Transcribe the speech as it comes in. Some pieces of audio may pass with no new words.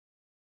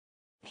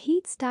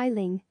Heat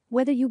styling,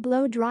 whether you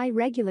blow dry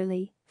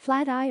regularly,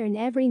 flat iron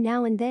every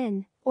now and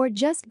then, or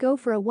just go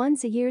for a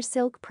once-a-year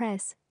silk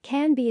press,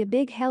 can be a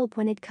big help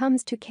when it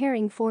comes to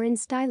caring for and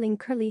styling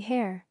curly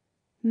hair.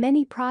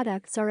 Many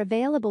products are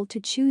available to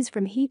choose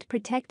from: heat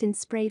protectant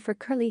spray for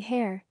curly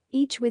hair,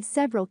 each with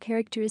several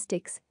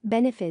characteristics,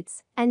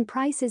 benefits, and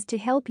prices to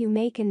help you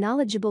make a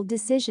knowledgeable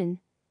decision.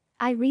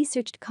 I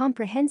researched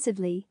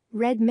comprehensively,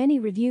 read many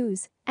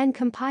reviews, and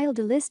compiled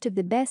a list of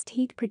the best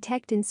heat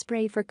protectant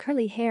spray for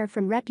curly hair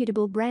from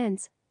reputable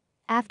brands.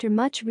 After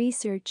much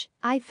research,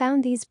 I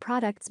found these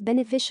products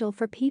beneficial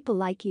for people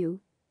like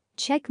you.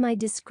 Check my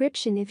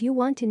description if you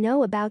want to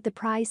know about the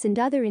price and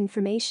other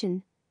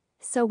information.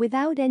 So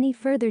without any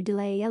further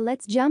delay,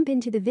 let's jump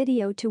into the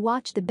video to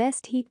watch the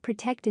best heat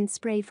protectant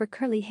spray for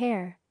curly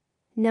hair.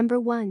 Number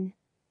 1.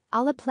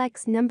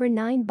 Olaplex Number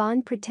 9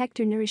 Bond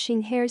Protector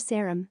Nourishing Hair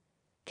Serum.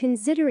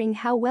 Considering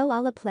how well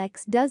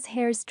Olaplex does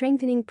hair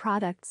strengthening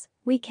products,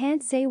 we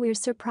can't say we're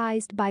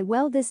surprised by how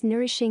well this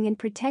nourishing and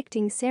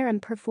protecting serum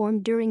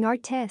performed during our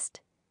test.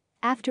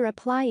 After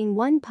applying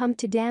one pump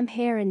to damp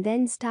hair and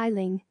then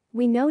styling,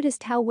 we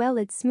noticed how well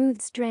it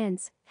smoothed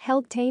strands,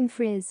 helped tame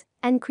frizz,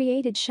 and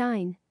created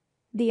shine.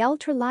 The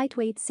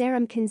ultra-lightweight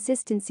serum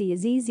consistency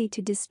is easy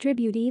to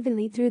distribute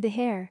evenly through the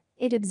hair,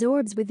 it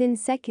absorbs within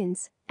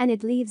seconds, and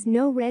it leaves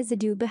no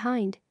residue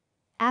behind.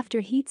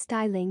 After heat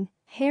styling,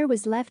 hair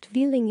was left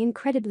feeling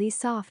incredibly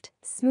soft,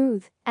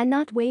 smooth, and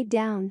not weighed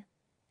down.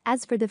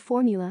 As for the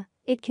formula,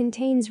 it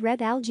contains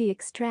red algae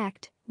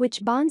extract,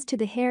 which bonds to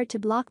the hair to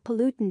block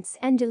pollutants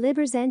and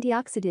delivers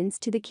antioxidants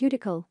to the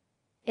cuticle.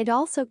 It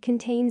also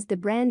contains the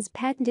brand's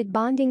patented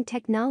bonding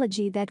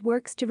technology that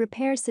works to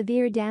repair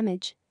severe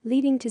damage,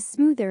 leading to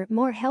smoother,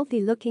 more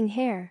healthy-looking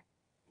hair.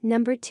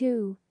 Number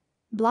 2.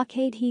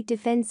 Blockade Heat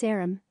Defense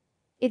Serum.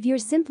 If you're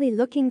simply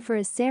looking for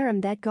a serum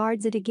that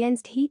guards it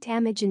against heat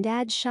damage and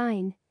adds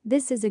shine,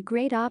 this is a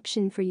great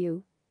option for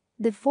you.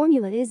 The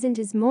formula isn't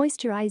as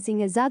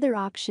moisturizing as other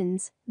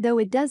options, though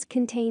it does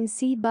contain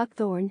sea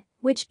buckthorn,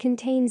 which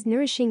contains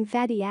nourishing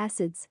fatty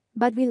acids,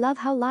 but we love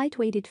how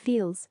lightweight it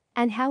feels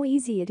and how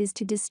easy it is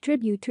to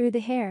distribute through the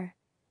hair.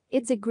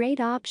 It's a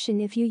great option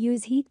if you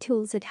use heat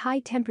tools at high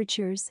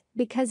temperatures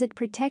because it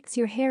protects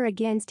your hair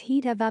against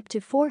heat of up to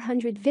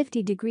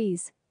 450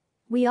 degrees.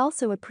 We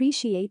also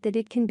appreciate that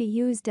it can be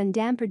used on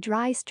damp or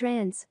dry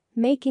strands,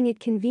 making it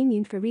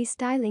convenient for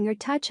restyling or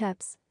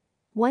touch-ups.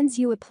 Once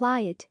you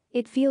apply it,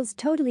 it feels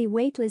totally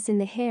weightless in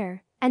the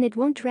hair, and it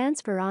won't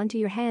transfer onto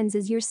your hands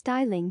as you're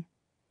styling.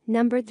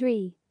 Number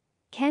 3.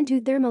 Cantu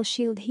Thermal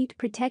Shield Heat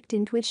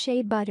Protectant with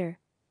Shea Butter.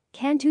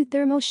 Cantu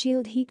Thermal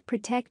Shield Heat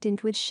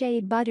Protectant with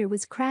Shea Butter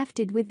was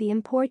crafted with the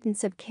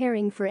importance of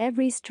caring for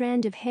every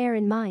strand of hair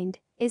in mind,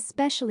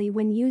 especially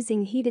when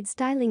using heated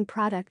styling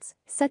products,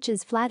 such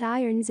as flat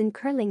irons and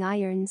curling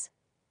irons.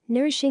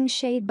 Nourishing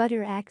Shea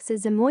Butter acts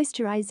as a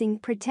moisturizing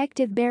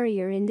protective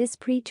barrier in this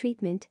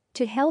pre-treatment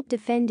to help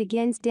defend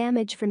against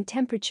damage from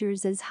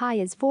temperatures as high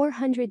as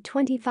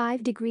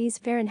 425 degrees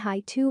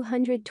Fahrenheit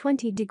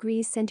 220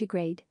 degrees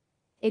centigrade.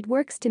 It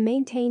works to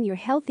maintain your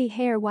healthy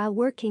hair while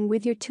working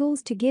with your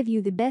tools to give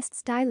you the best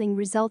styling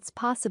results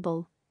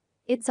possible.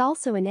 It's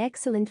also an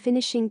excellent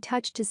finishing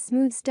touch to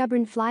smooth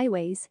stubborn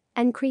flyaways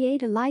and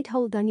create a light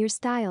hold on your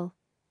style.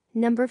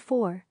 Number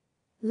 4.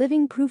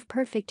 Living Proof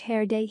Perfect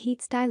Hair Day Heat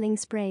Styling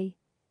Spray.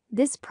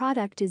 This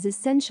product is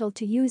essential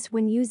to use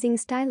when using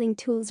styling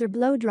tools or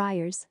blow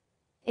dryers.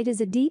 It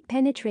is a deep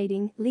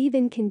penetrating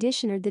leave-in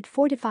conditioner that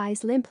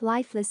fortifies limp,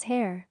 lifeless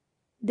hair.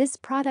 This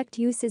product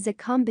uses a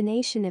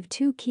combination of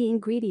two key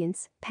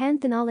ingredients,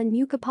 panthenol and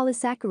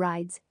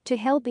mucopolysaccharides, to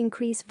help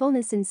increase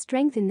fullness and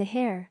strengthen the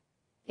hair.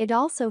 It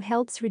also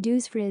helps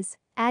reduce frizz,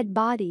 add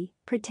body,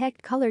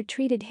 protect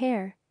color-treated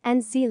hair,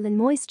 and seal in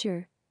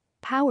moisture.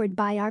 Powered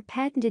by our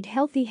patented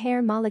healthy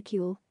hair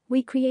molecule,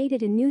 we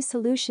created a new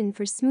solution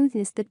for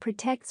smoothness that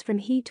protects from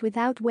heat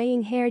without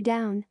weighing hair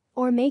down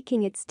or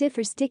making it stiff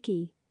or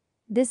sticky.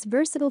 This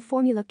versatile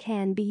formula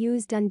can be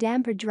used on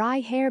damp or dry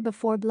hair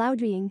before blow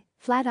drying,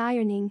 flat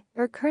ironing,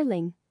 or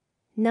curling.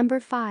 Number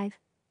 5.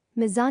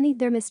 Mizani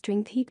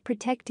Thermastrength Heat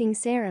Protecting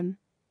Serum.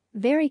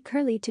 Very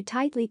curly to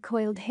tightly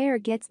coiled hair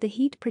gets the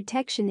heat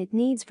protection it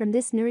needs from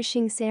this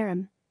nourishing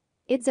serum.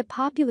 It's a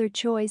popular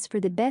choice for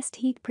the best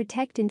heat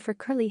protectant for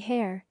curly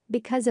hair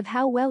because of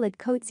how well it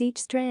coats each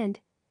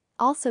strand.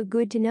 Also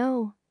good to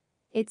know.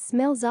 It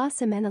smells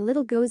awesome and a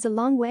little goes a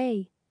long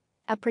way.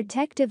 A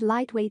protective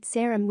lightweight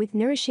serum with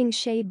nourishing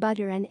shea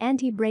butter and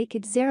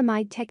anti-breakage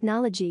ceramide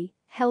technology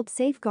helps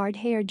safeguard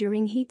hair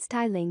during heat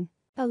styling.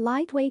 A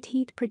lightweight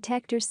heat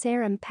protector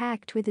serum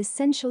packed with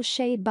essential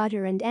shea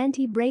butter and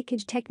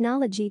anti-breakage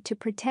technology to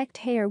protect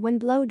hair when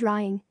blow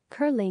drying,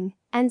 curling,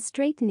 and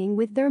straightening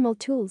with thermal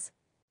tools.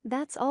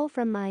 That's all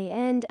from my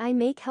end. I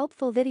make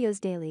helpful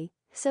videos daily,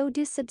 so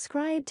do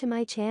subscribe to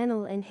my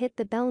channel and hit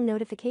the bell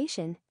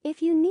notification.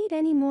 If you need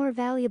any more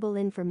valuable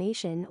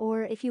information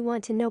or if you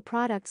want to know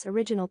products'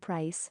 original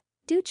price,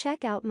 do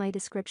check out my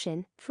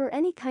description. For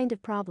any kind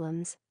of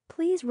problems,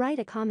 Please write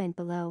a comment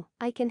below.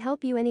 I can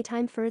help you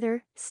anytime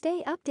further.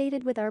 Stay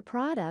updated with our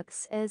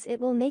products as it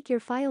will make your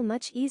file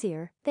much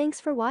easier.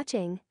 Thanks for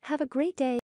watching. Have a great day.